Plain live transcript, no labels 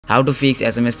How to fix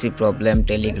SMS fee problem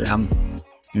Telegram.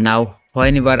 Now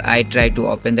whenever I try to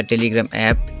open the Telegram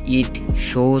app, it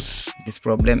shows this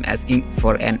problem asking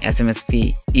for an SMS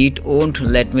fee. It won't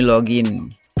let me log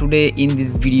in. Today in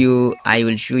this video I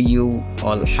will show you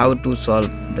all how to solve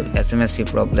the SMS fee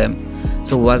problem.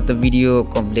 So watch the video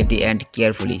completely and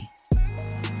carefully.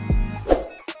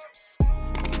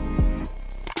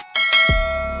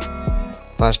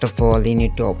 First of all, you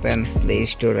need to open Play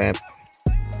Store app.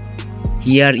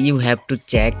 Here you have to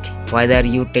check whether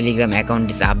your Telegram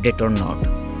account is updated or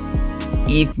not.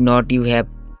 If not, you have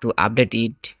to update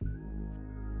it.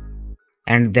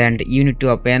 And then you need to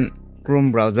open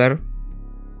Chrome browser.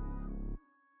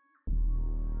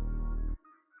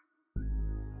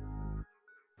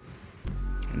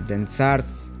 And then search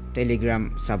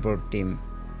Telegram support team.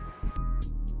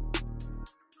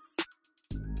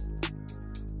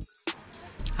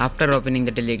 After opening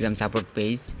the Telegram support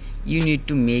page, you need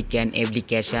to make an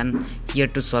application here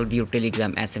to solve your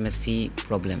Telegram SMS fee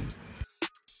problem.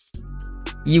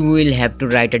 You will have to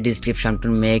write a description to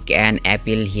make an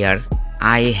appeal here.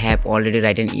 I have already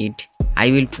written it. I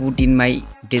will put in my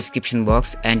description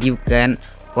box and you can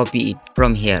copy it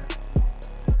from here.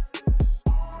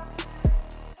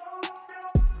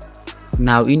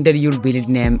 Now enter your valid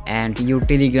name and your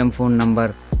Telegram phone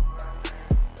number.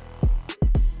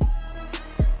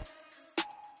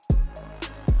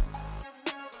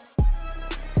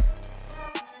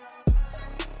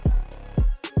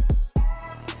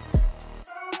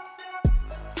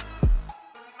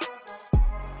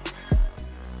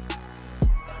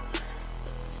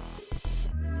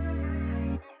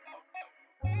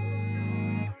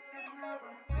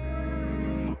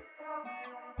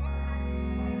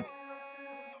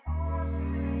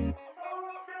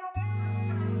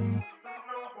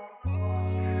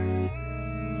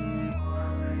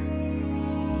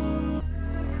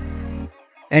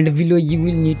 And below you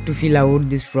will need to fill out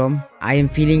this form. I am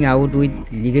filling out with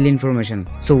legal information,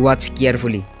 so watch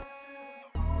carefully.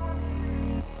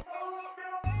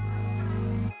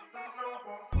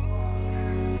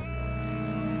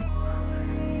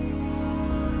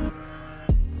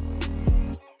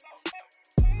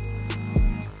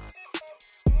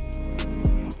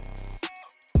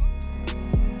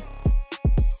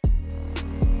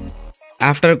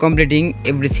 After completing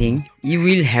everything, you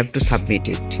will have to submit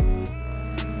it.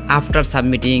 After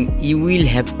submitting, you will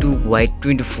have to wait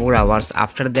 24 hours.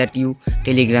 After that, your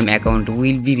Telegram account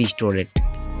will be restored.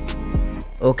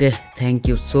 Okay, thank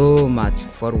you so much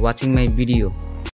for watching my video.